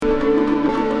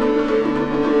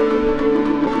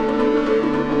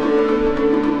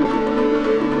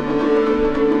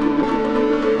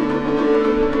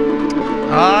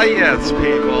yes,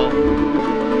 people.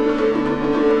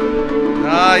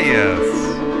 Ah,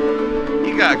 yes.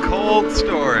 You got cold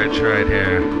storage right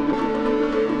here.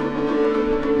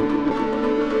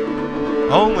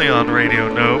 Only on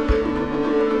Radio Nope.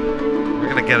 We're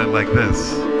gonna get it like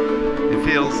this. It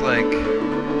feels like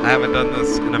I haven't done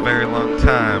this in a very long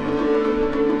time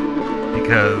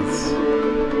because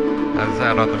I was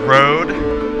out on the road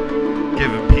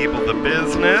giving people the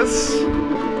business,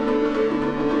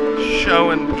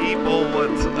 showing people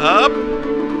what's up,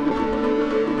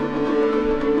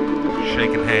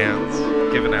 shaking hands,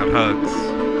 giving out hugs,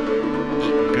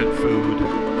 eating good food.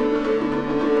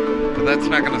 But that's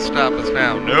not going to stop us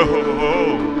now. No.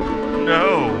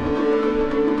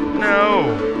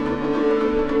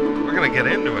 We're going to get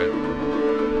into it.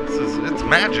 It's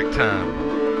magic time.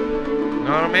 You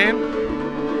know what I mean?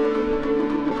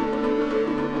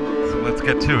 So let's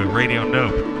get to it. Radio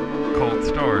Nope. Cold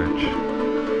storage.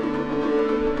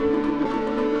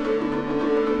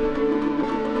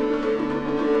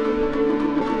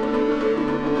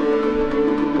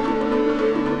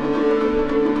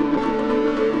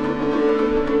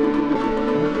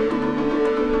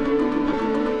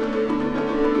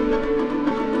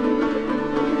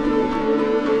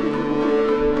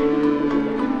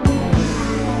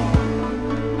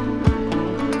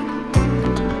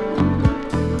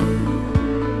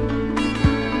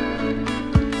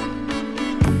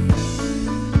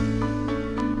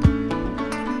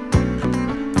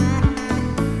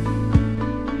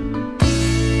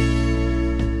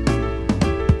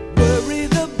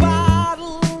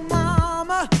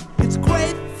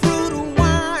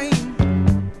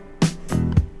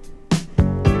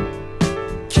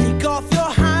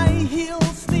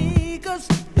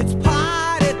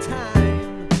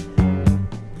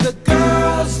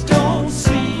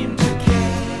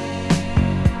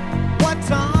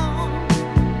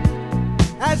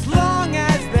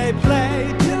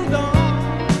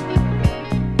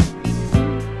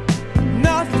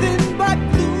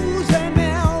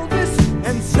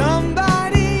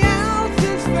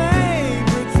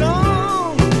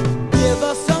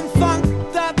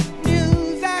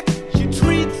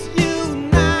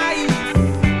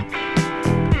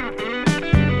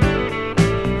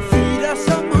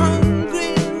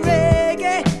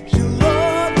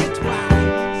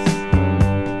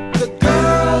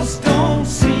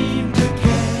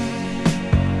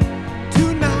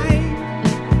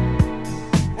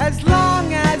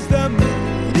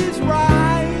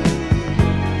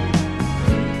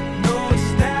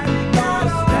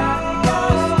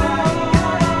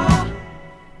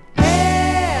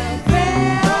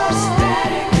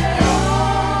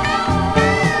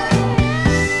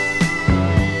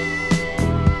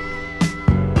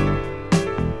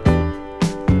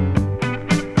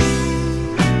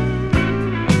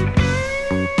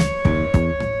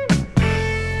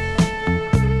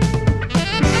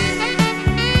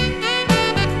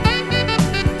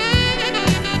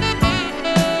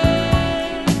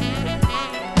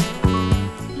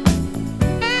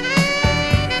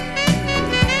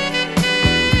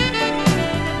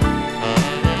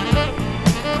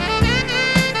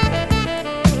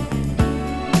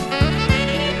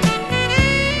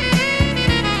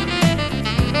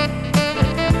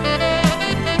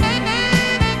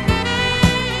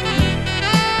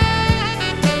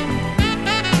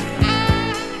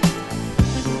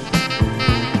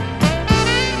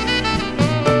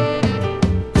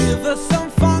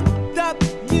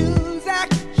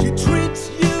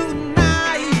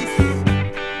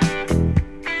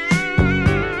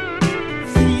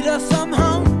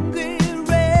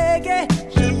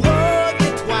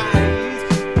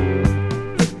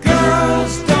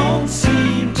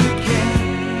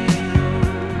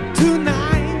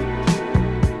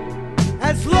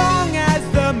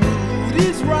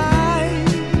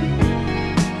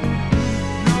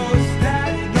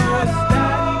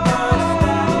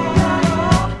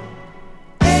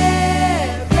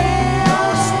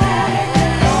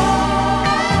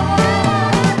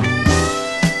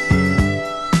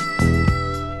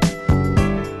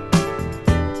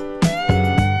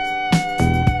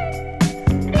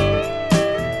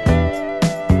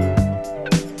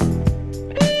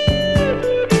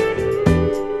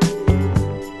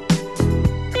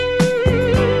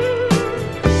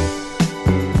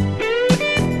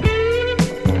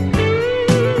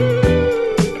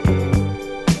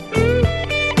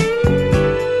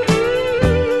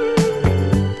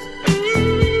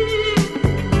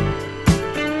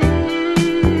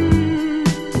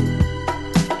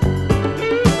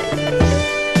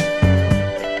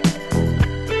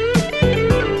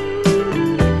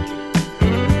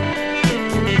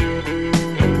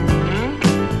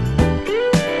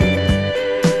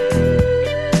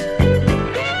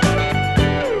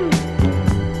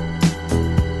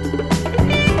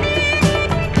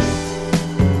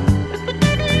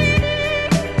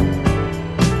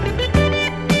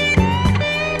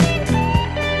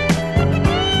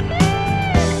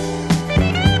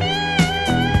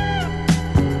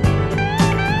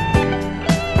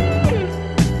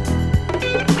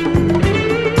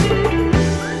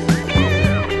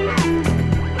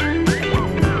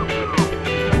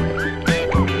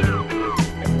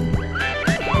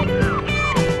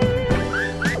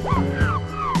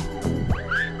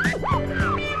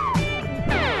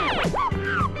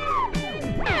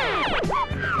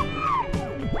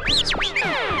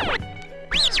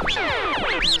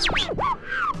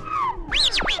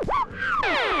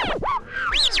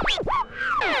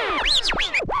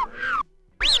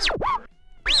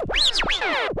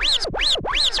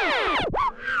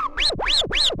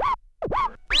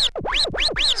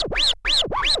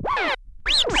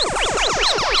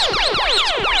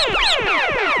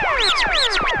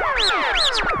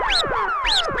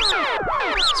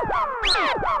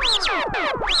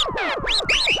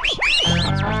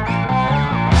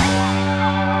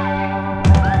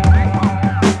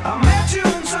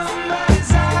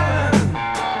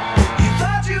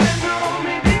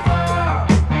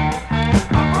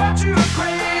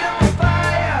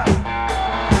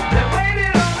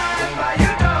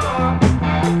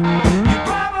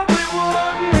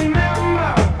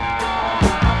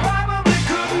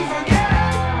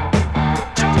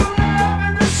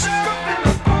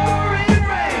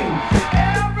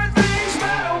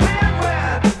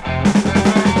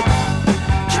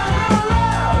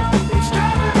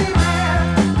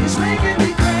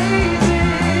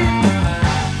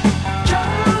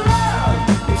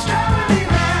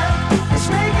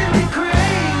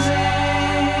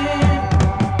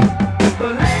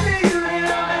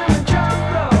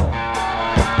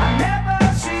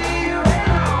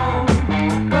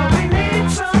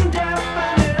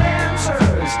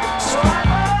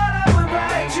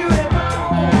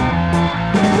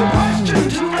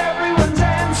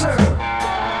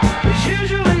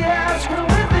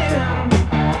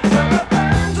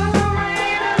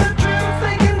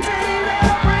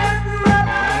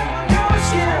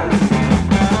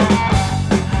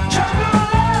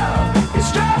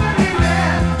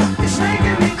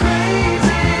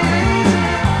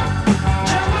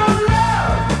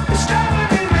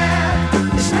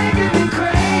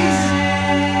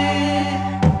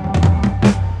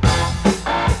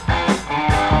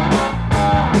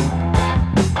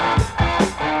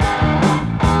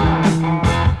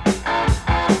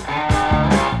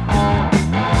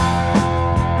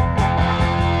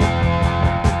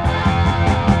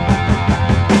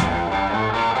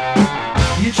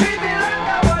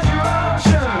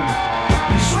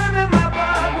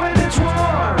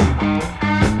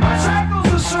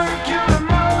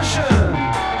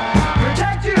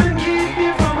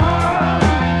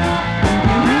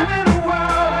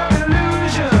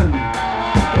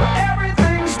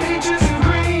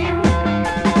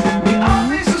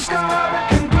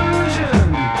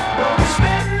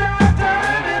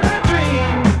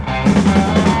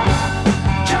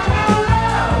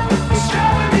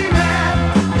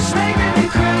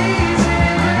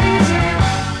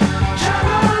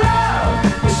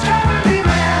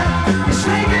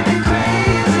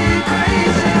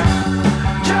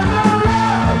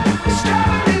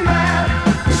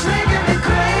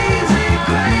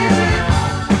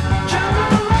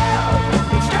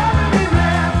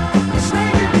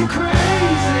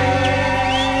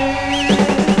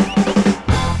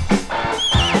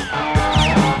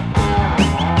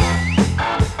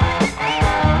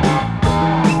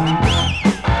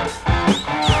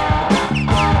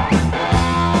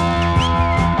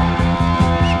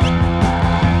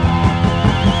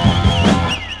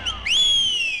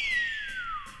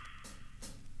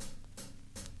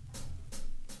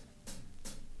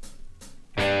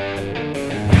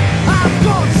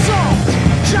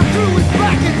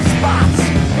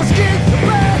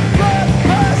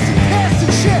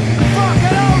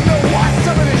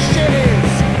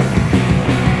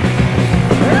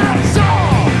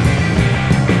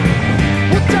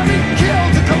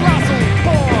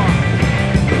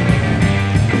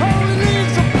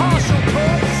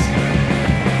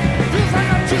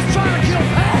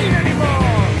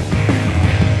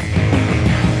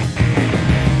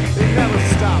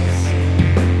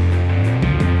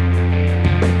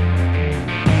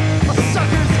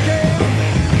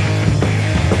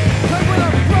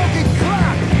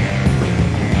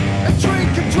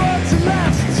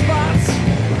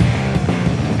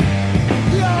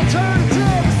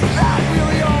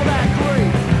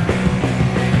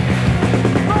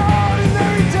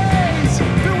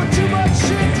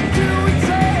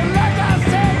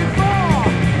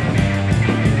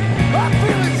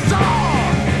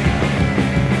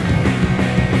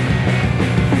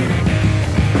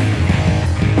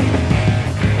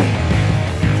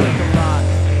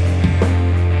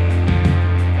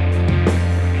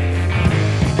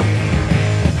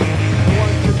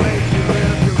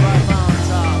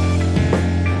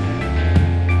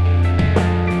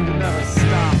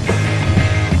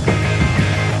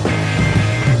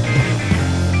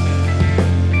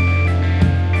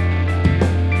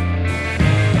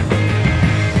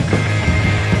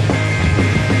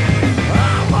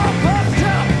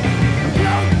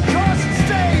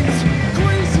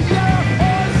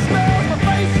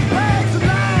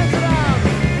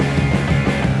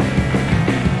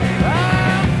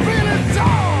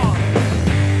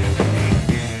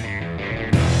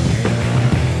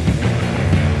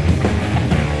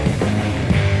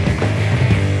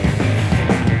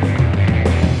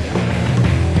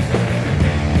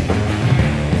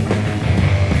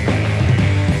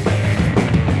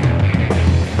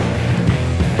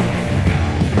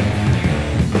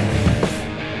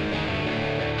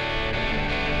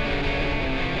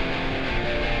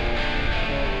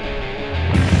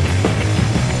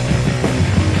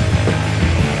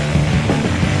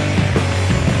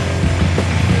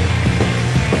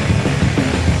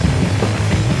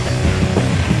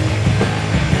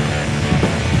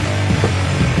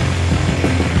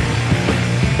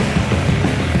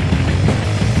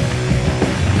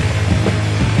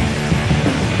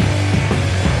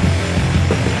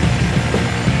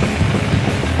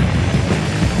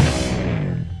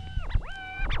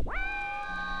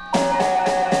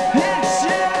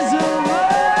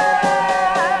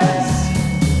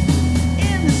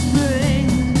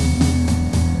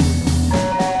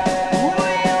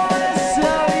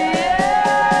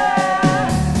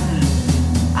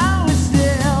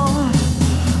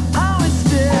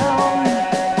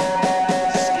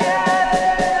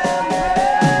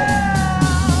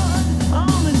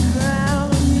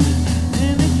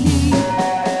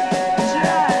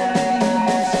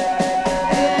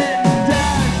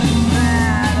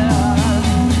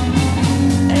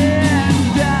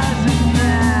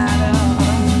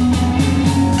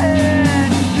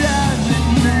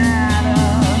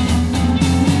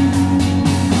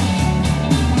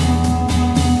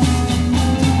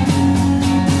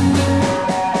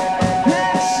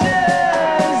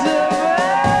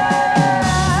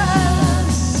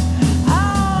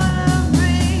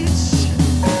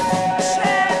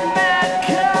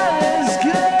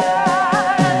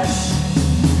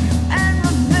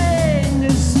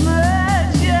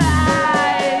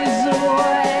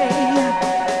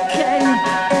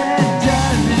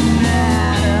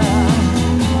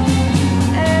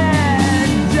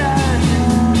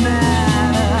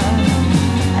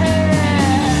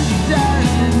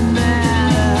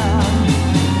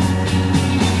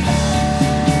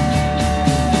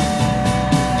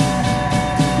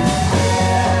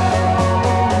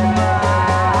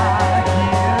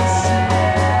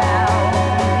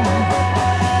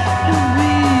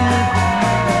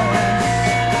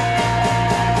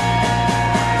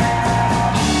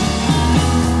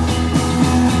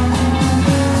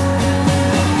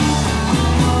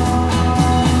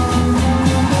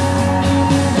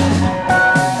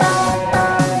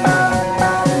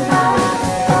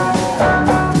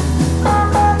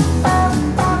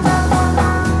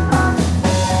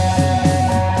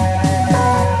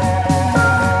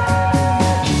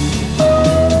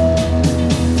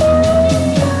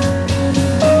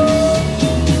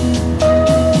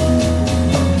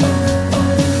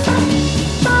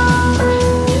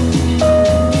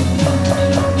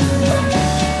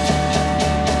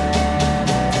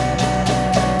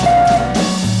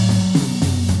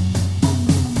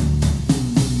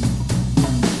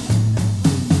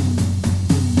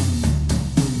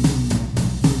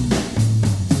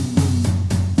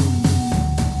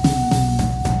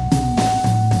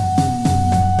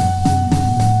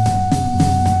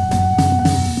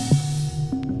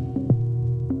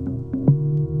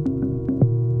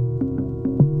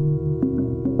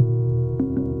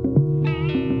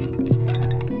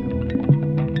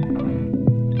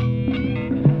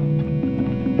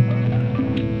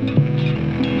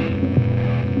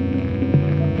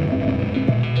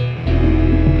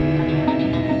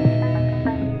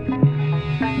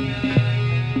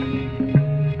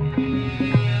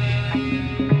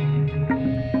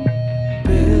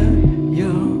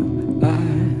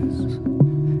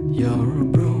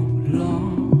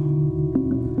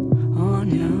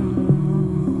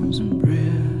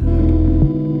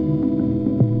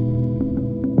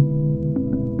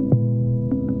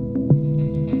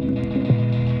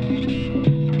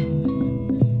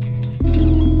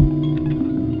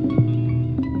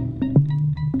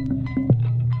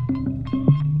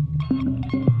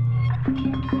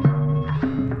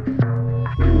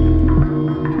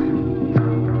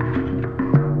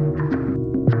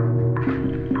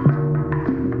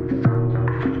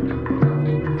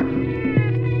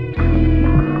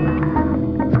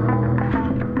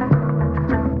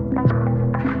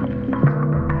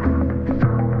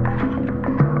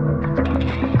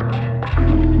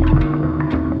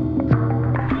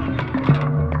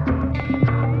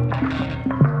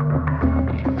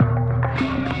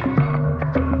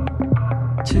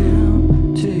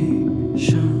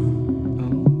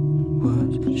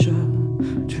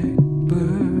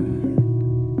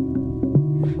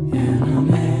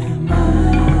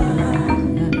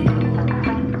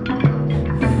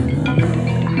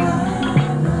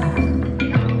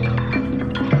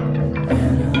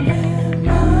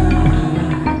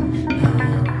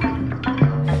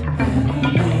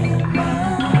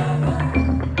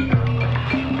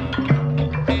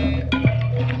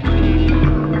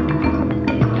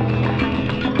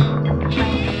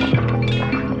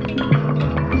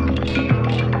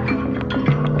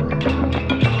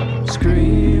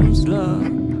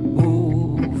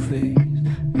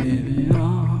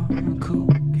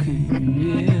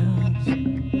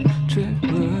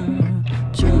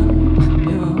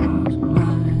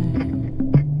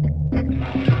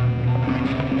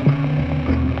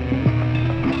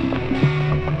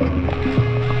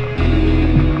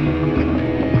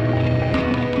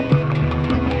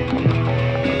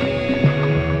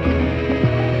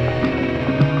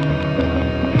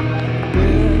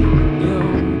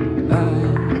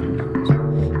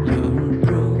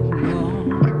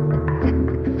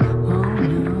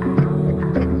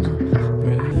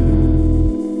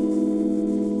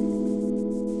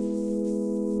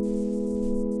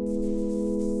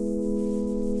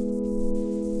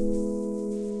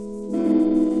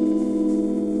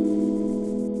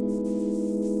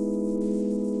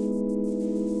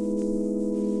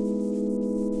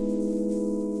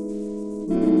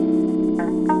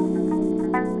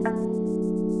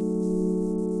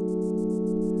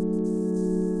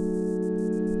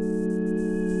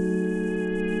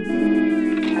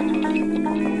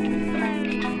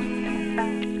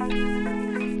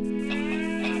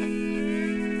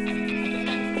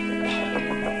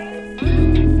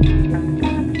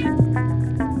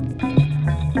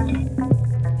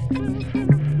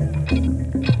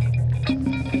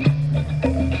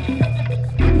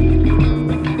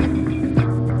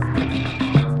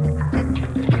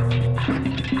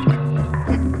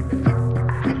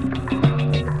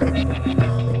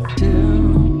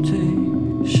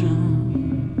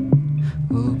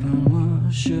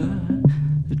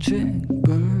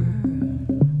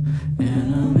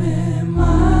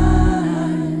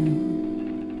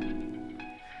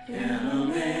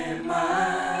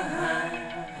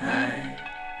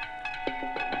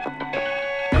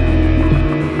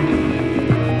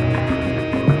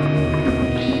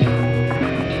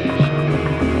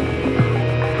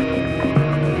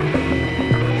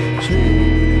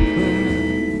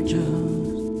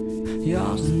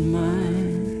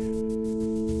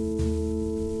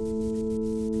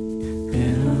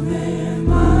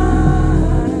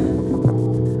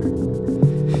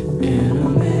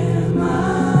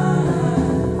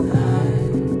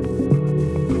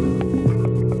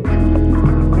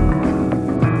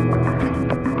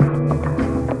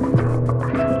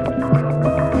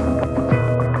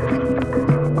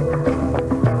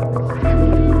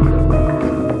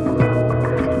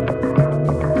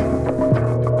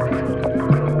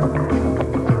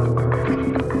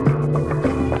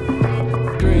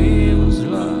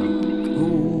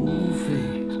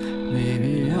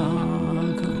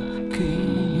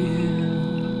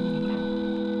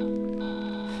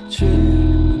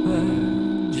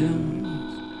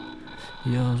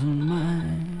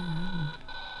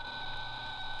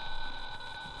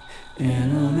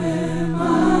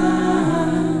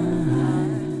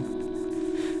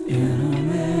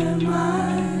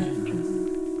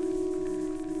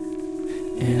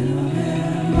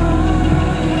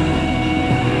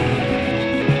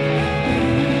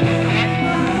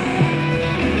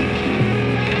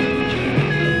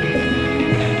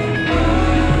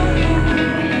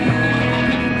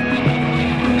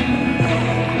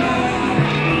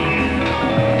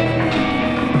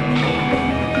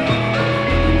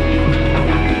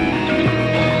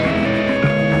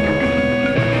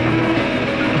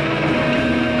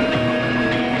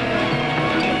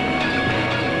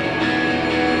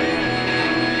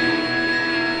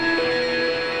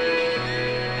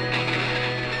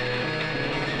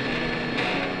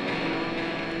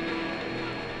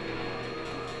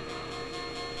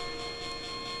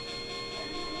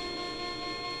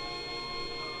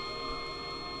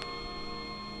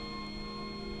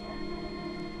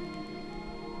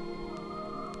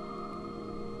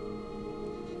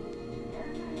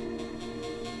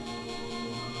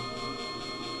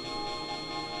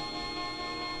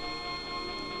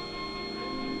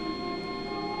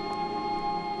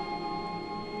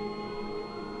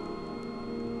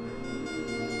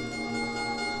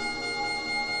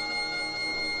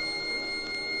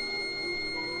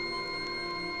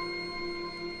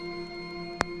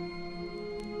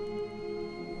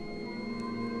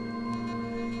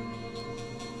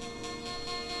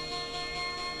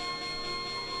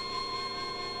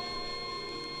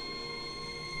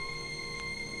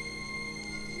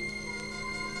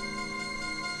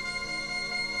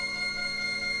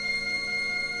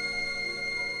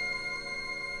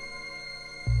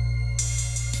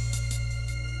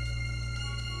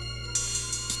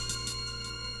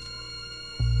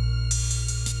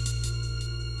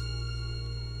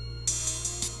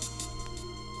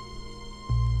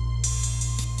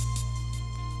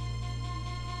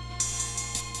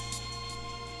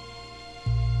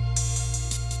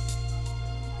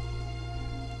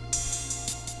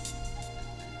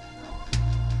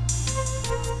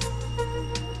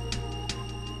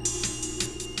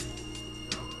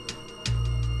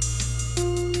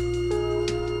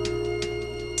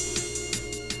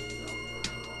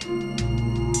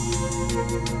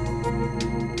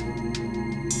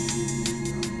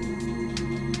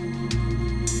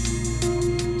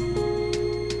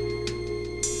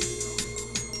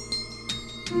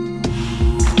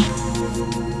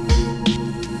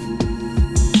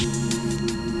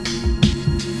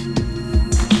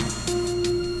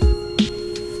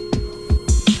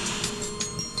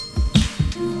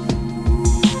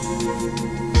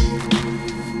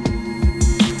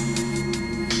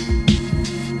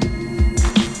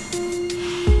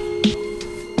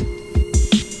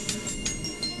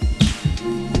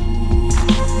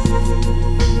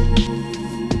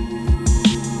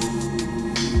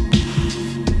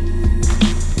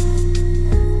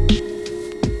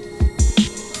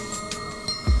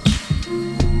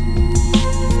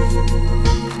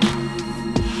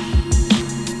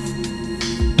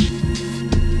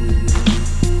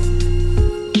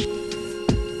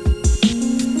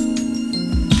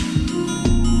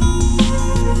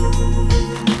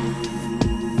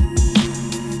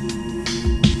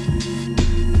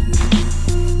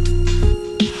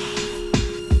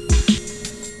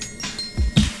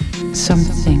 Some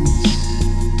things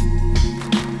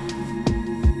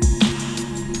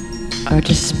are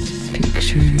just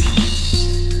pictures.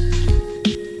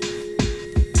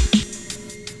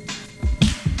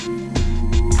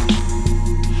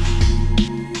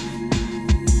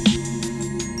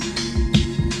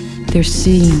 They're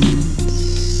scenes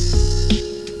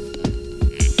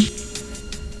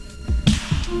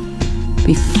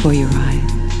before your eyes.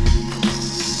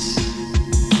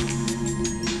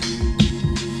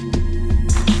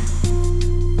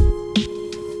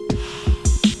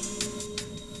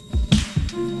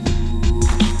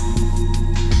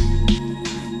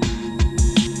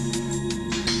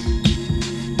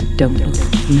 Don't look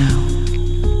now.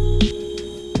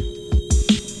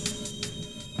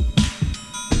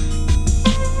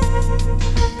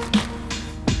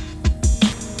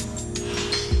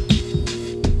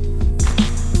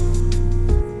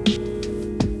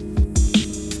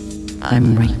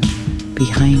 I'm right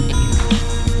behind you.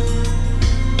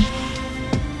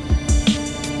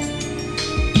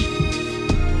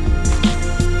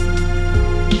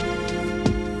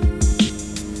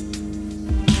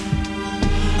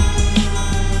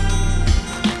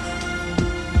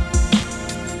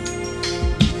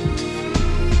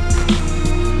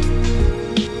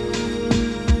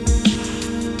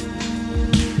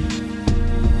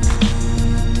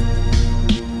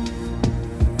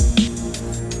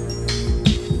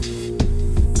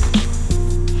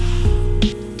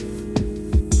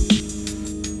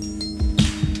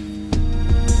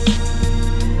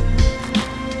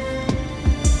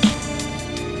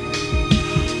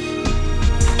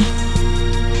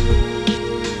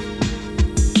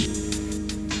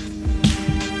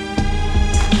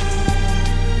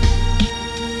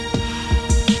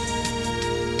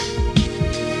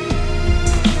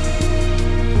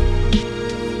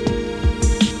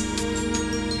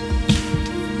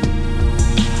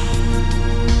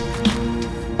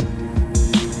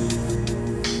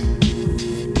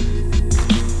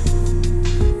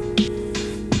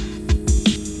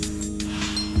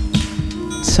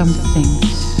 Some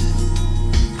things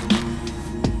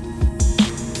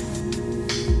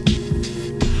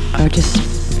are just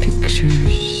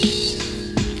pictures.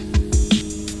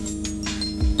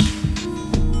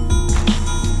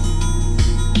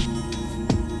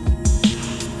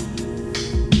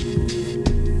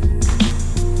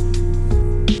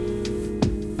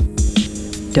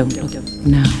 Don't look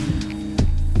now.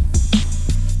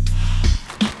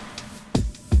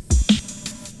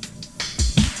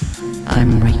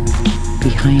 I'm right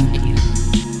behind you.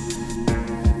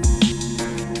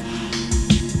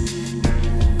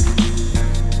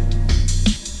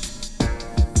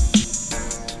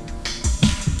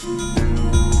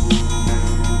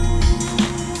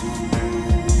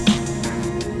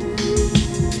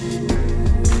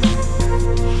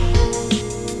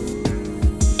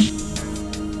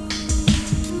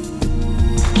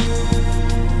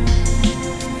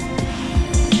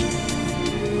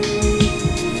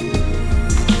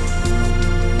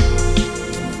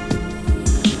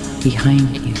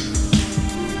 Behind you.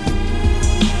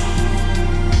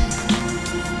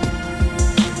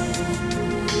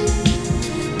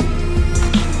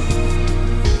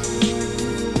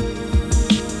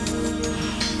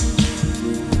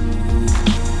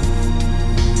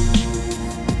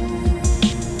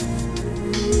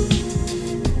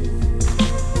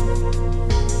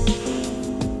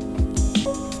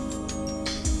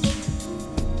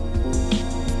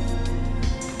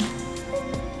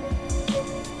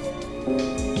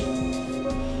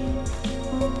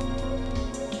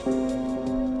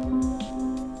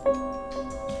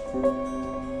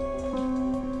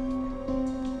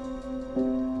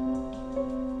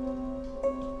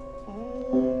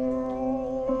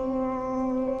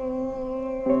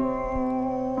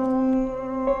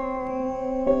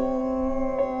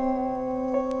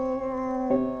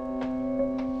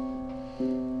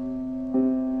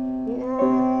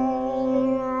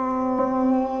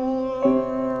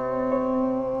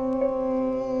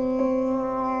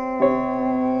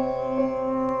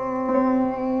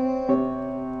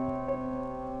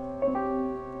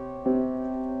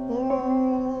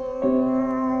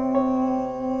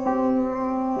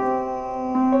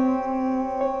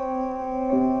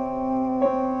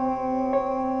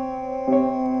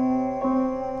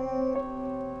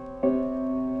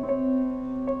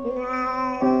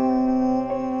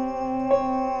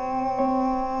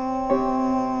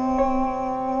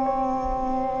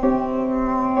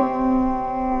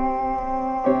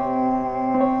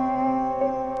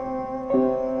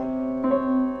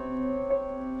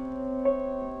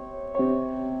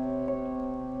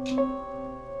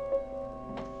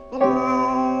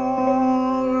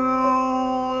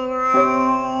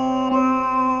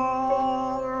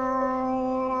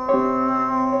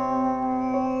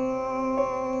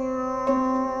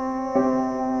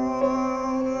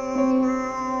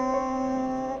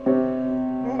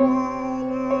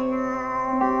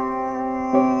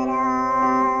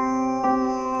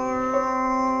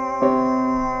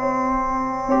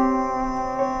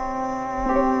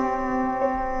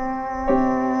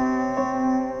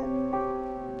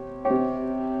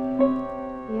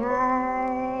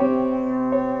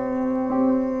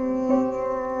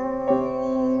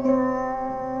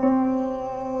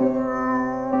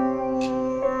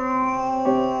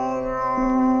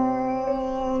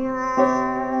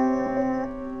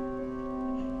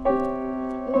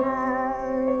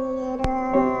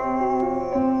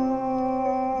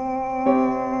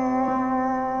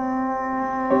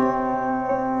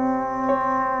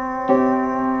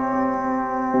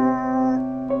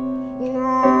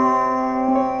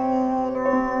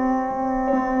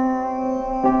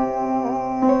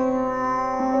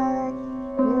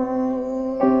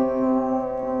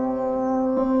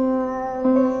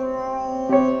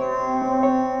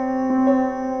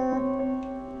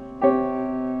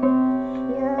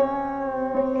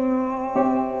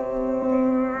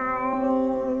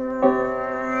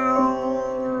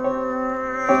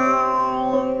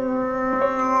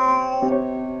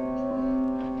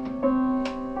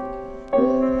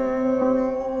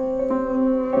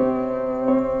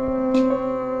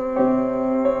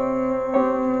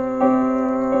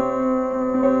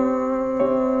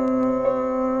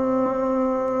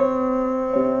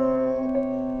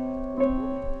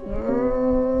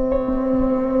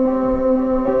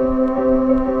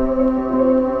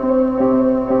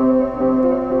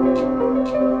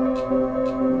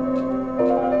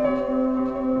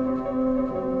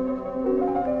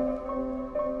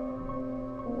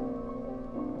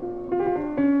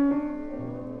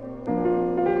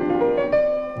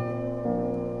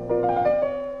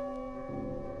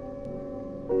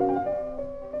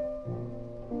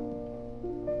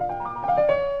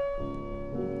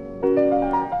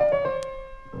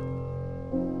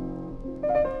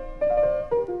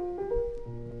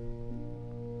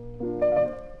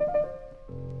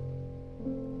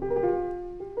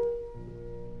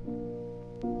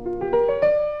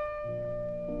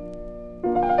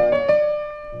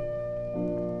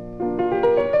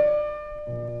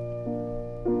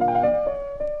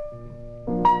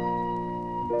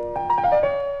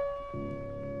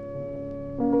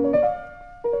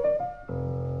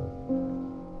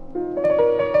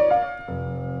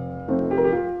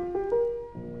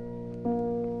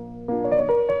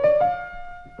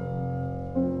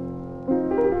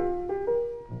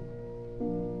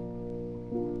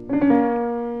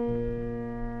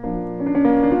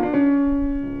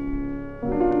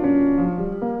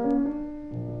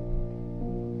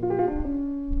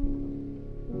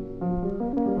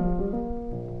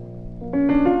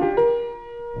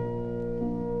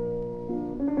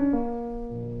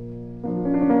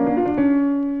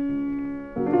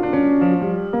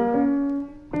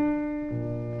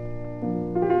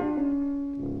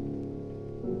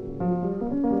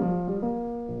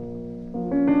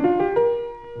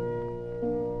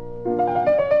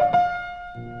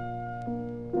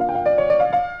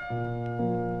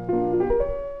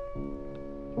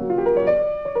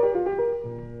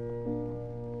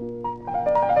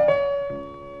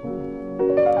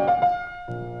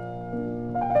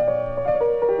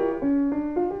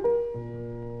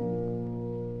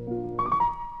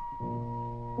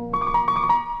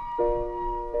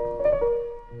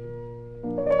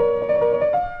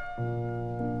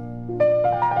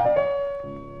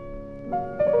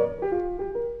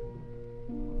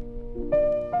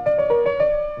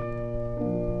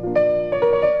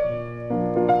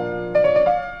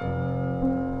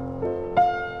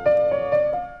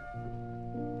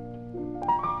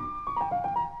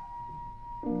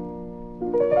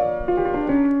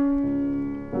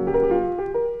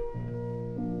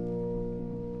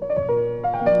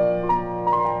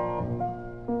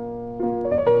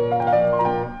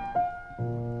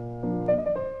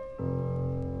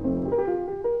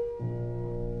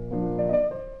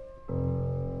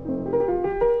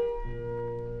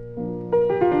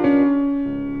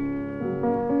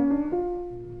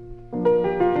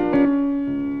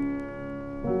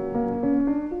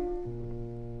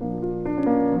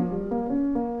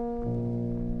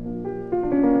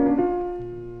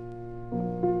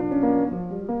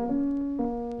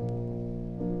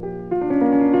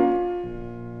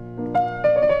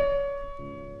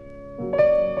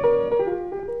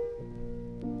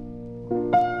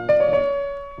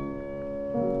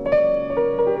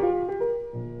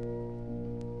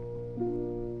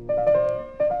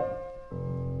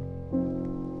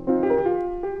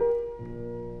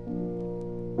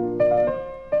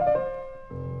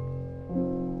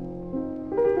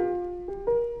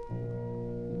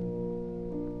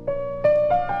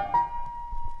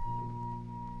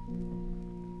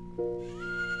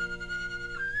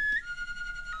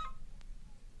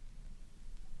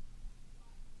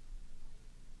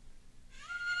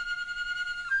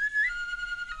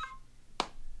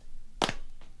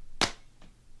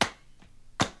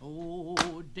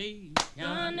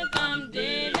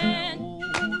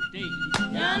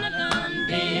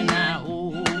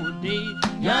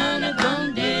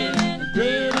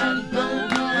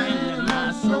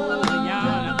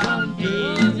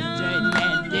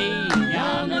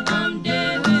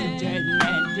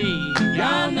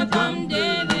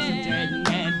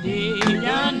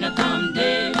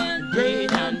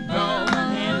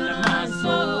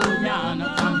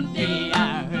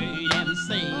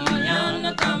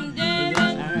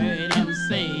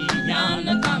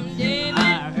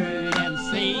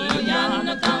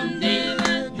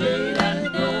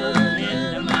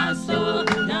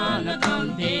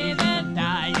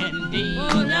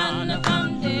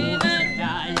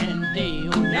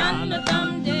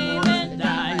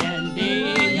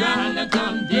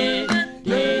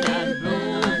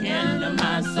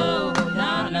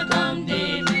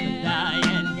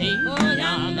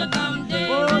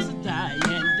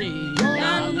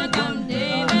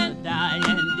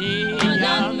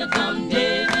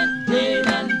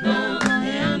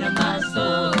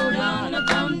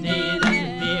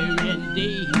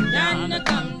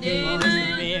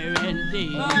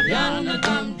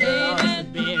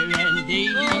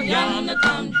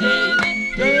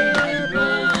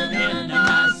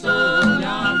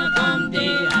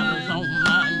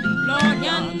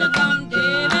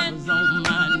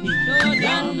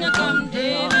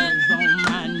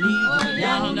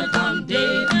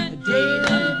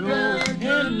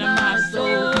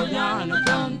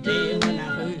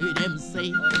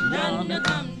 yonder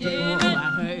come day. Oh,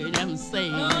 I heard them say,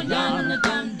 yonder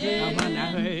come day. When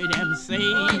I heard them say,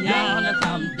 yonder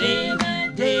come day,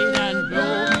 day done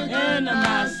broke into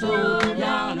my soul.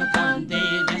 Yonder come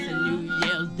day, that's a New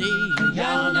Year's Day.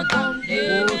 Yonder come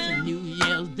day, oh, it's a New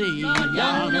Year's Day.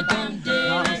 Yonder come day,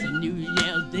 oh, it's a New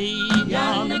Year's Day.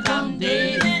 Yonder come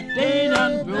day, day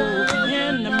done broke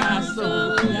into my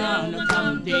soul. Yonder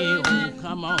come day, oh,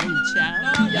 come on,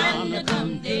 child. Yonder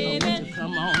come day, oh, won't you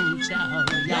come on, child.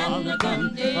 Yonder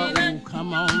come day, oh,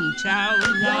 come on, child.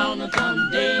 Yonder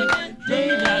come day, day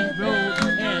done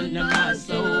broke into my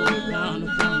soul.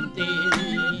 Yonder come day.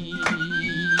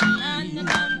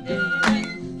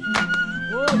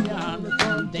 Oh, yonder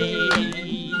come day.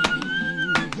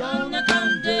 Yonder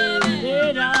come day.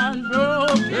 Day done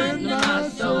broke into my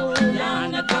soul.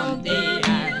 Yonder come day.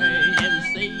 I heard him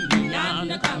say,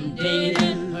 yonder come day.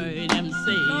 Heard him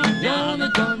say, yonder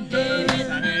come day.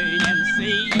 I heard him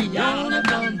say, yonder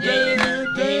come day.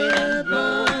 Day done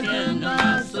broke into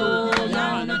my soul.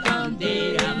 Yonder come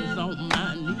day. I was on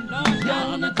my knees.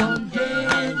 Yonder come day.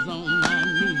 I was on my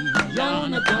knees.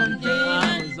 Yonder come day.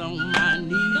 I was on my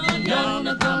knees.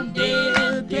 Yonder come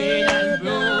day. Day done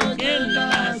broke into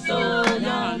my soul.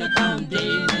 Yonder come day.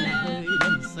 When I heard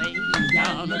him say,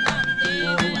 yonder come day.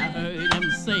 Oh, I heard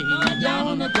him say,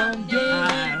 yonder come day.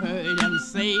 I heard him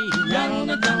say,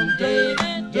 yonder come day.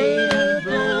 Day done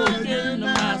broke into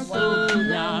my soul.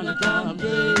 Yonder come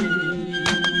day.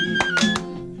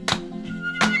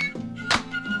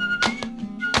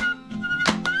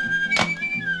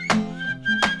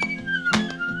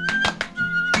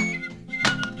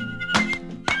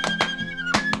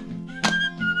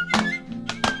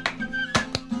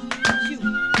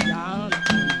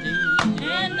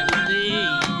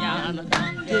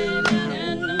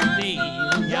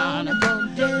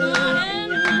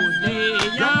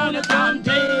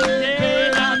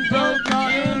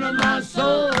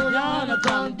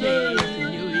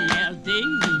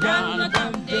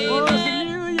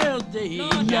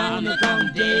 Yonder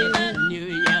come day, New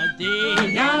Year's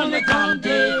Day. Yonder come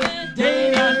day,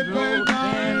 day that broke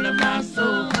into my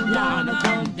soul. Yonder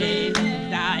come day,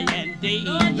 dying day.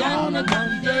 Yonder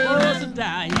come day, oh, it's a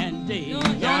dying day.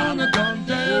 Yonder come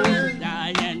day, oh, it's a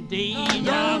dying day.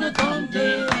 Yonder come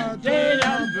day, day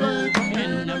that broke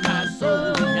into my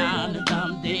soul. Yonder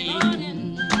come day.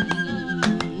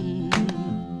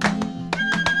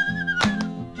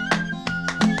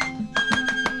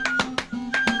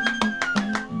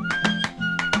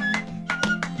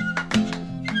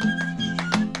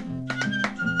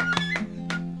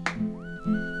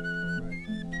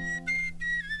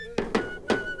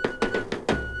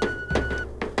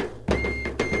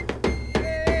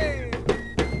 Hey!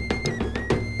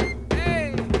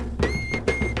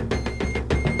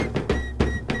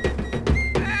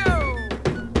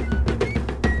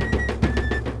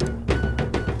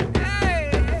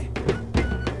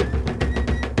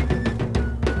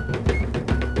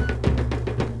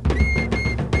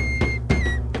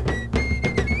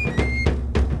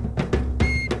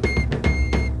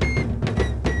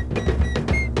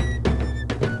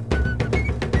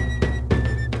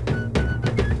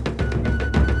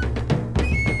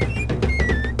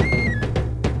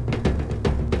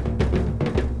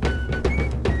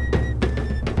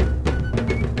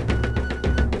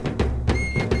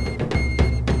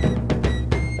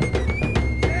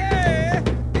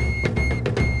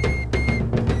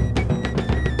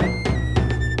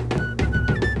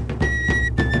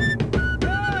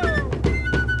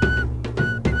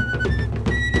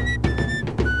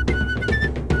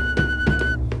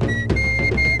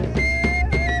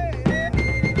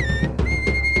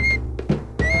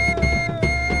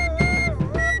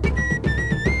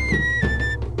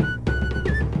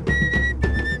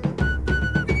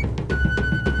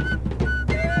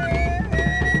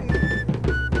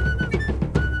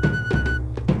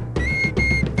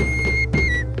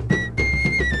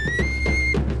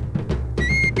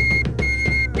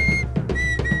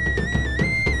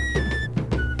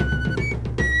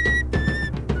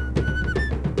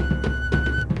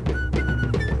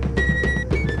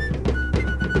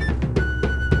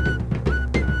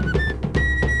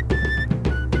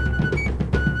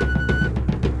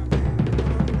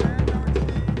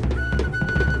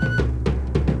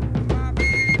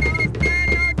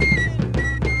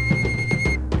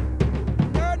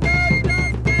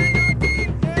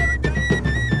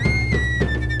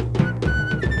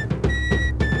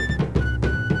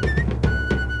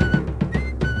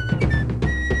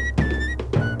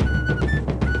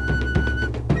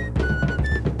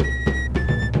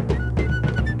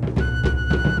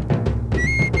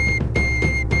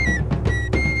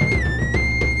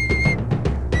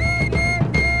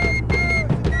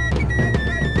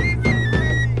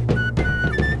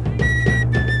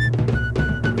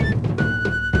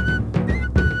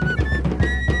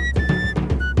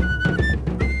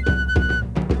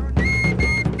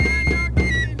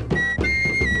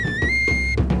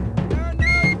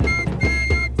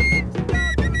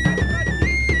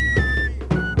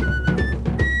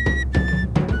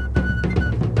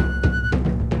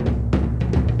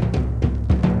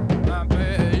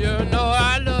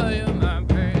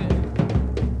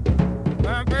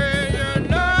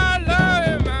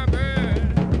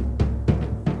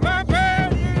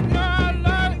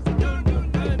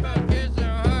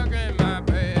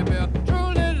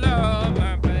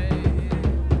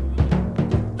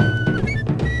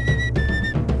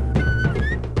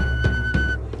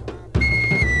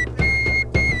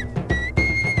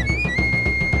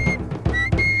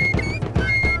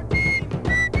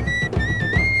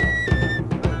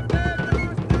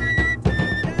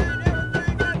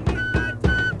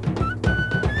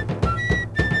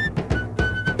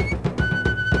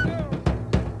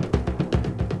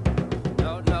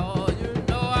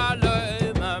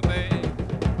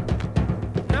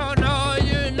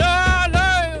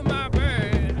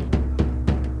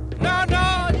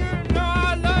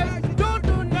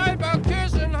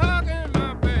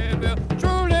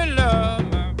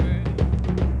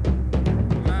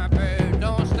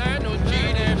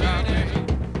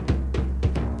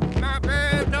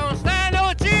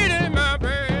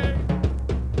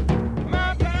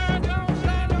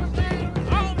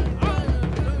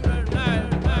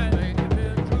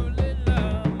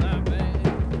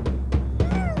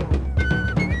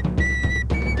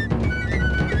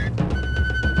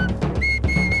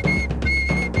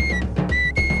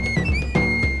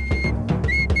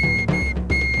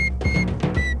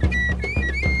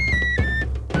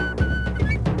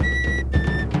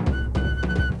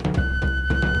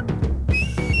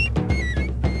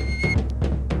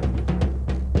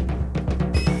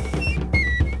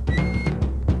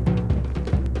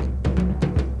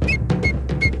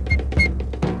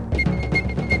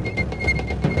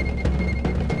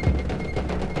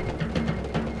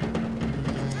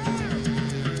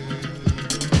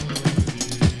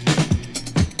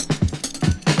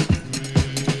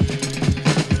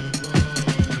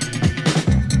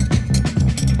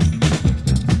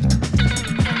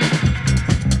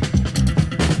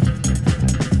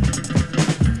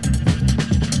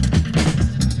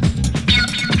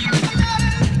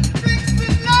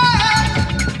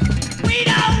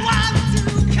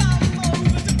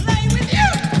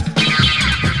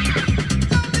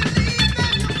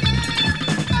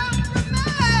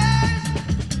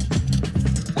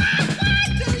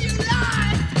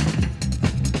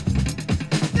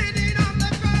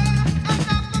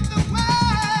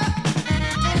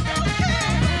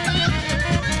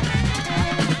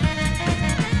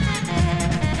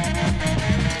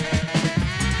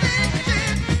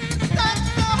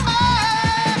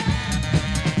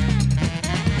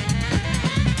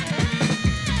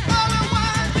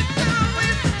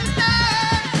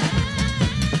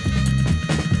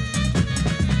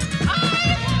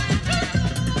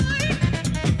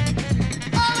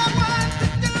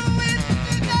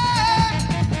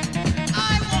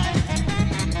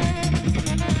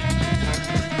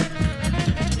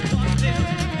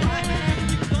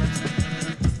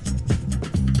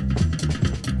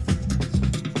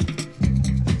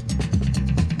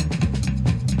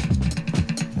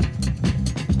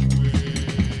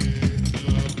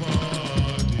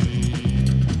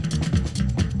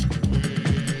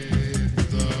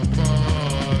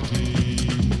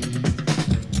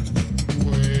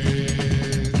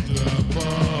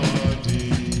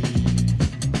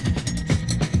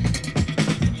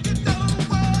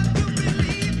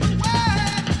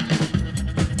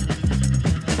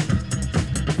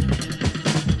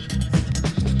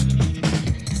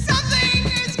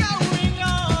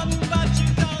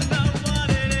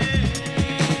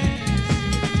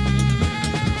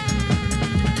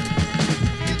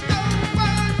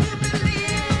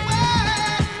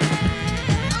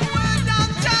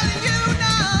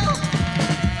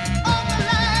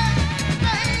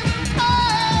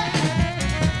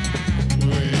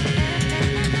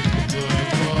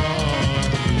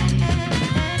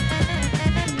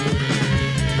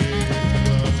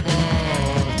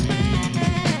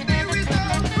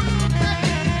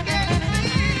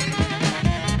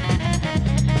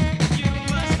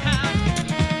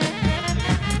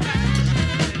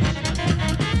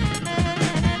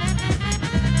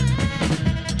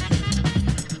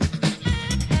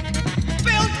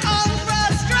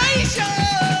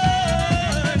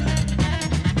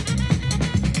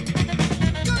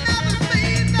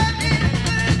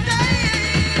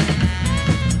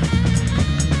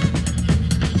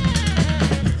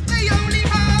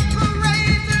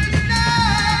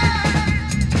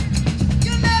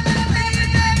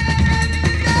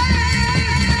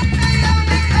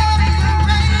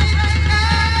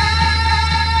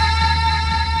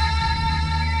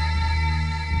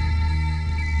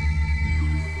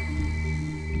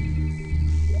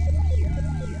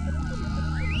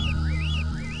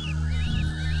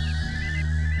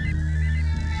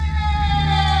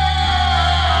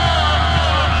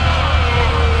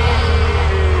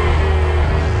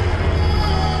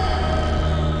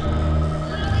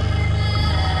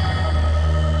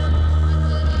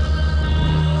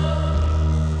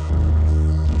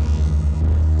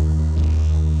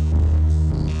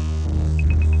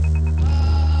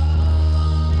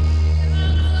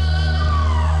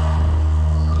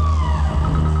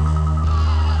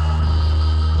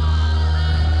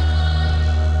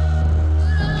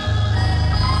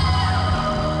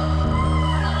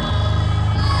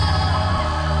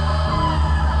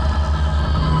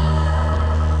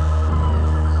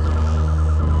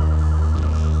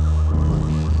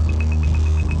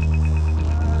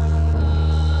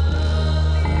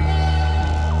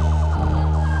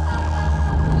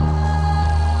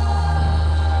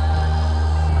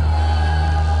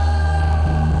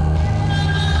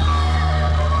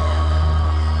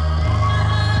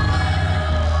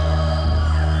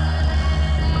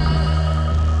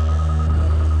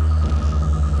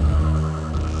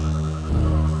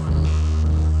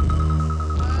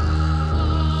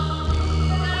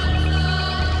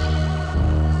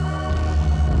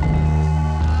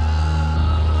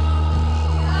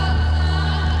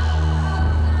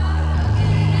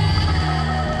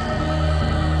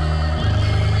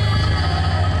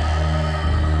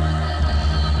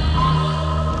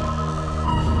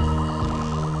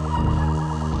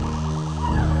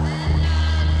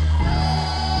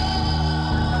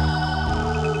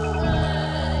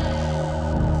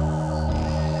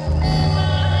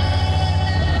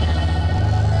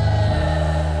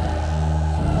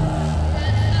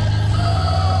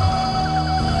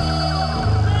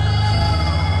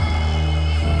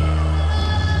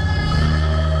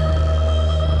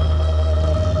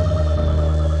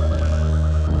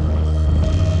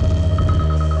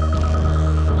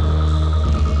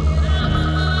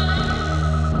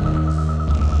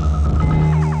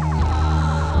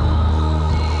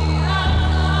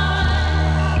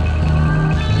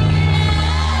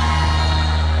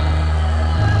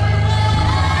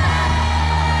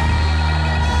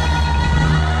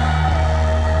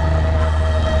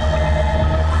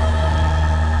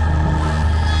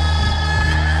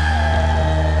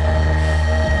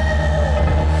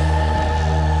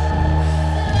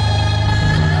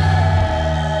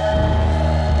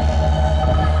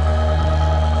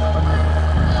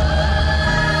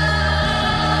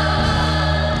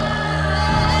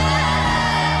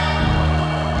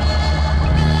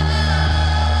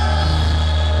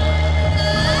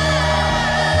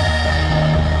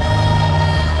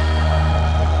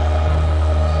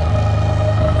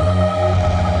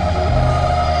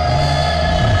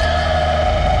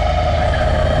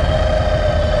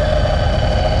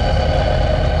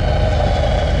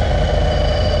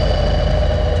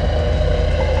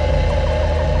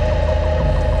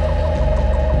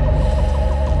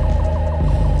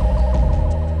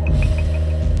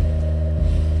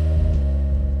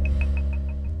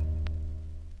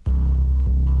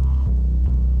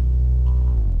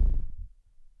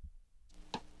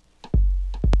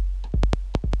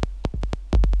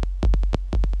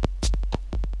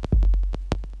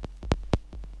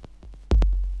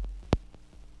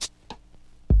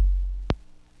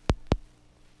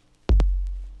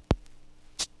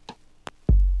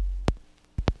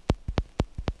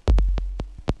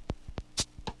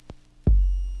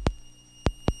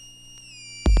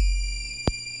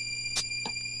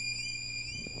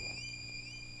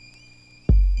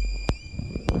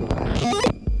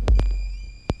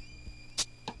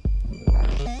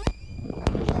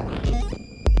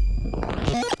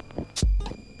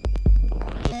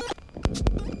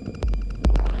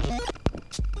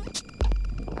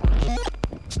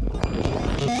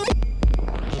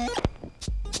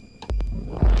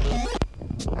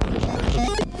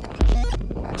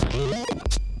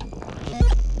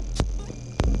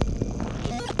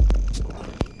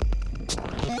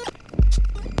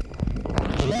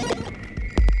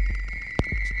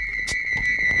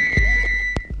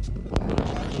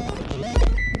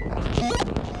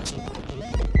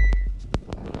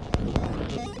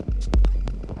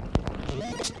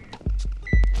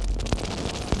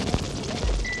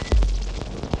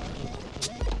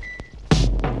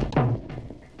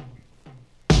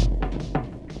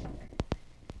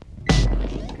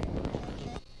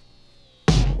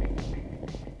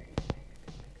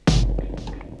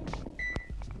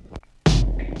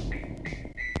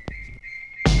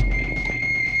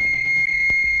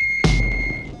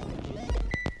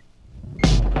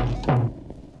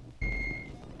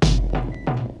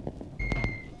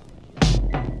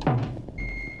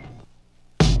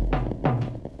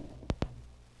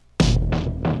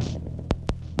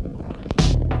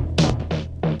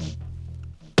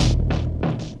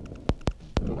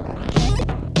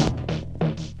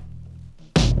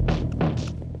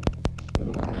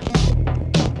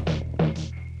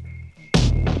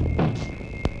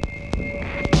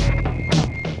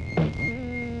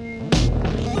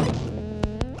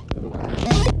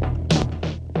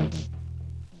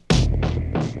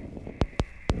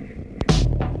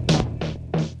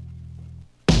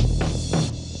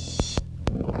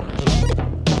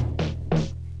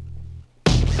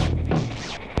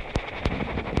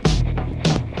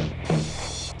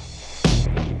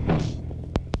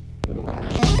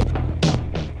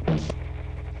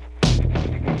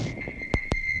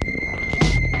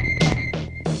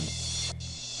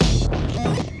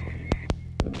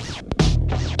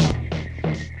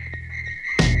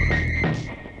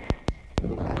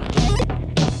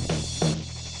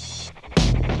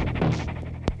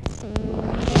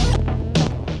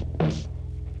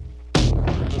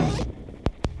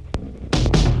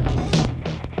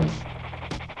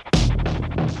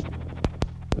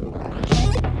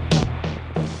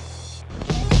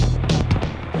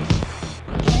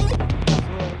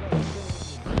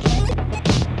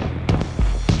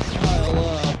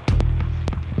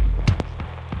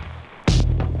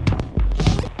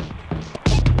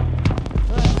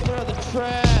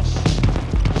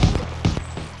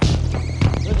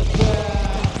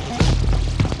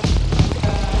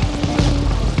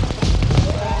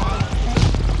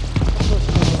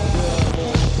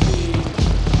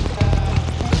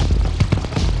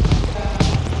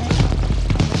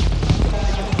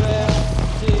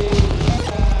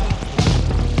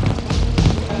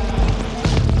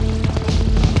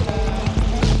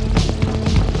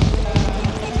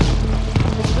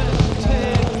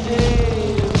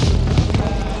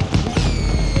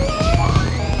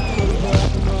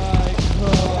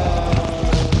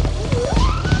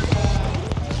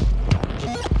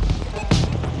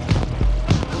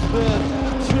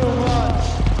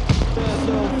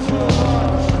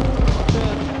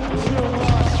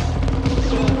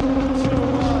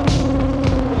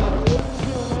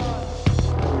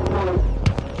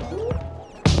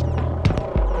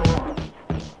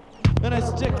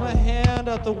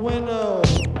 out the window,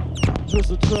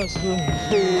 just a trust for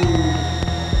food.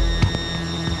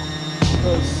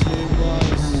 Let's see my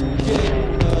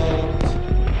skin melt.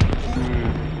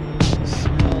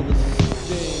 Smell the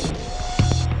steam.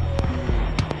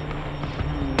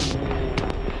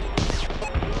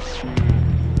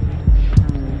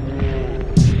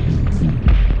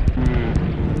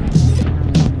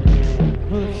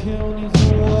 But the kill needs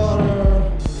the water,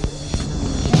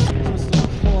 just to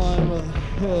climb a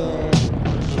hill.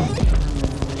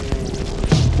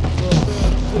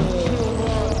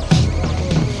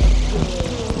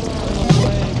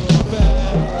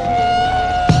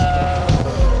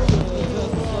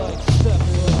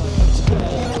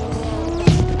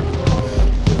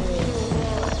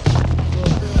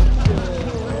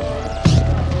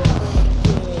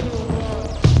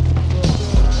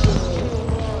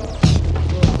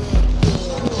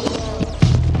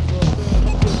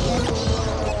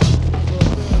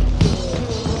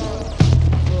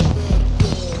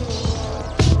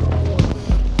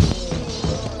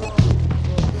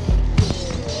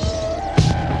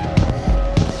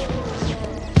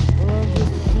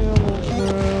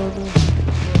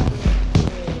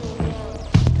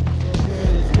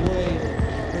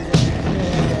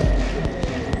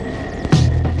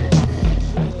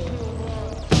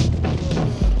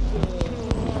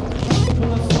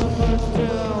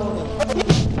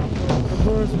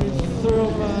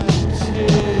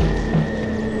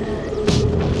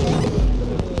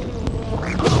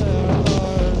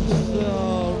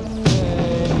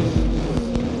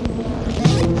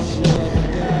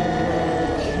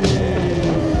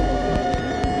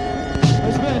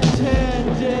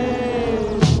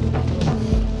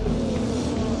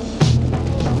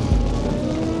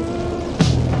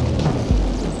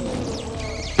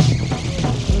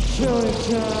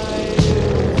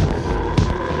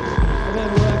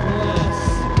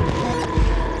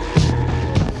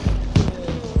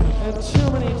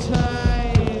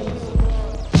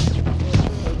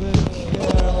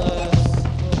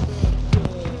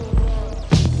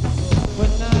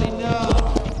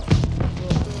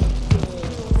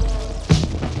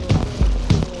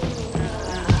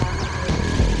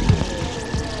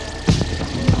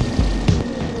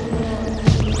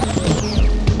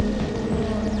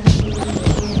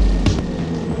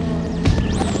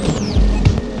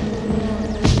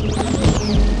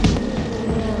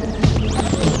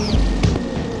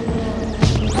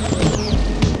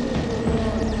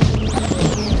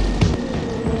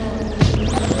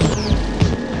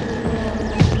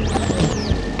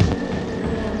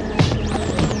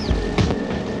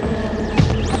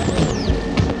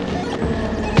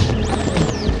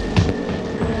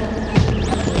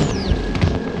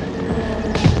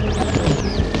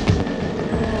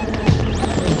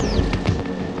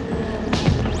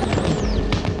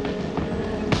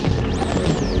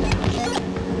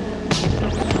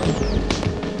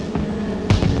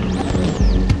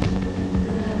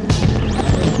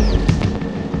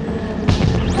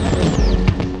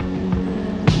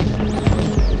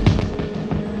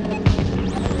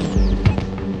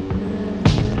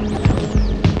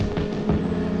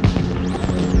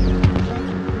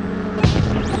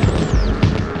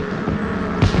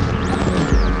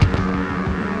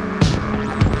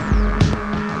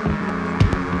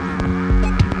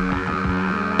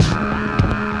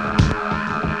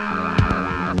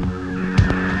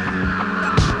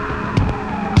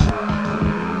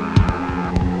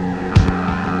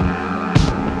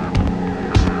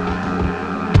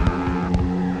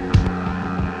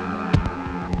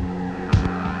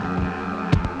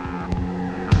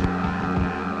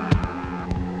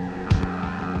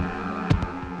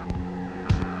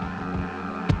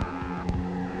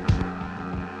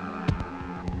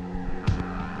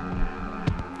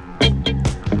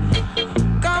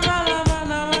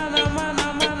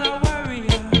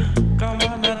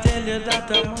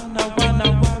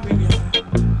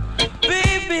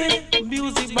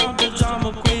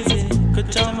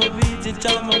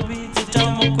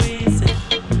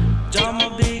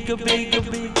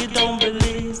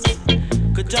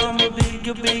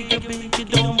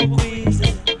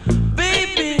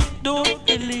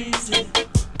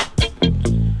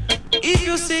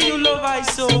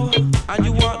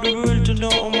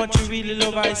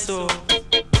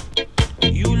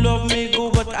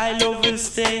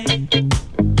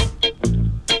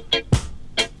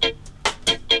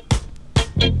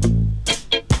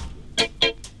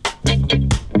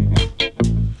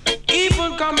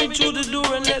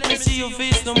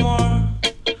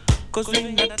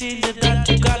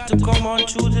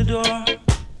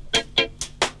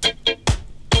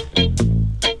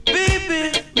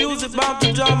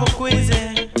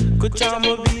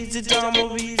 Kajama busy, jama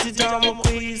busy, jama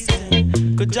crazy.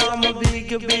 Kajama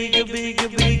bigger, bigger, bigger,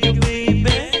 bigger,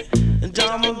 baby.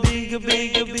 Jama bigger,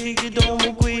 bigger, bigger, don't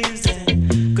be crazy.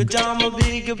 Kajama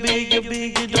bigger, bigger,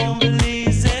 bigger, don't be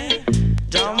lazy.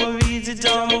 Jama busy,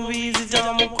 jama busy,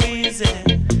 jama crazy.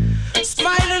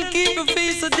 Smile and keep your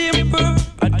face a dimple.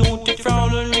 I don't you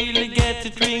frown and really get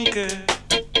it twinkle.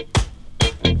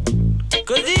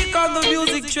 Cause here comes the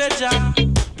music treasure.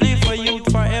 Play for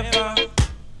youth forever.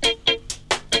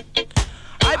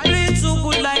 I play it so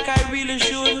good like I really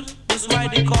should. That's why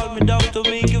they call me doctor,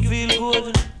 make you feel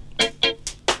good.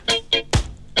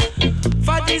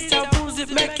 For this your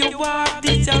music make you walk.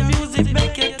 This your music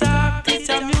make you talk. This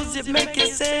your music make you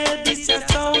say. This your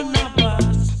sound of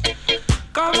us.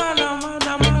 Come on, man,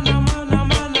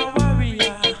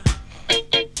 warrior.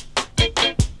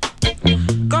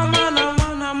 Come on,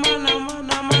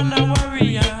 man,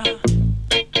 warrior.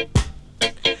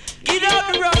 Get out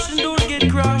the rush and don't get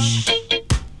crushed.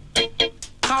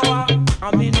 Cower,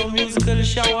 I'm in no musical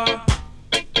shower.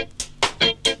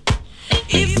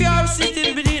 If you're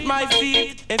sitting beneath my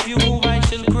feet, if you move I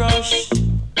shall crush.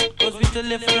 Cause with the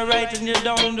left and the right and you're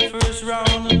down in the first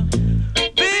round.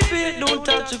 Baby, don't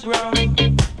touch the ground.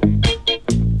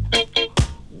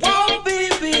 Whoa,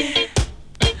 baby.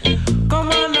 Come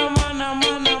on, man,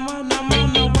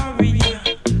 warrior.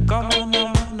 Come on,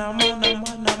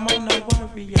 man,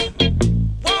 warrior.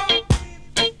 Whoa.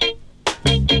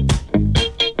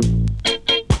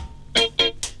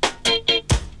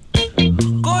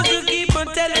 Cause you keep on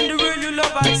telling the world you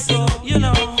love I so, you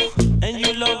know. And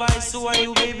you love I so, and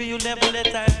you baby, you never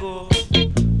let I go.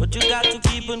 But you got to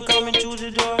keep on coming through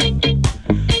the door.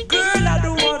 Girl, I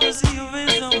don't wanna see you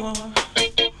with no more.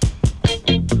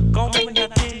 Come when I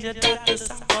tell you that the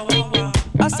sawa-wa-wa.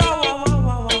 A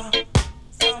sawa-wa-wa-wa.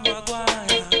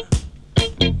 Sawa-guaya.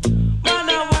 Man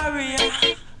a warrior.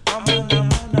 A man a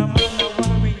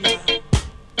warrior.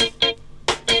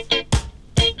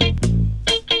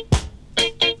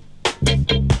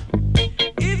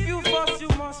 If you fuss, you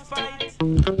must fight.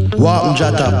 Walk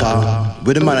Jatapa,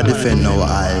 with the man I defend now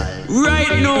I.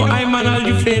 Right now, I'm an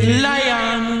defend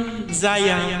Lion,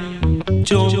 Zion,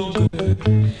 jungle.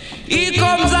 Here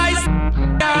comes Zion.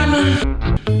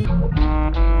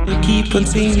 You keep on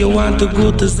saying you want to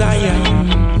go to Zion.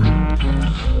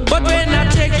 But when I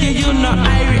check you, you know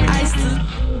I still.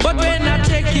 But when I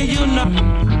check you, you know.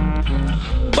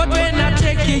 But when I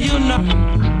check you, you know.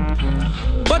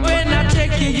 But when I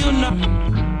check you, you know.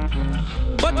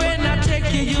 But when I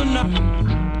check you, you know.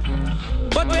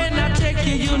 But when I check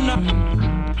you, you know.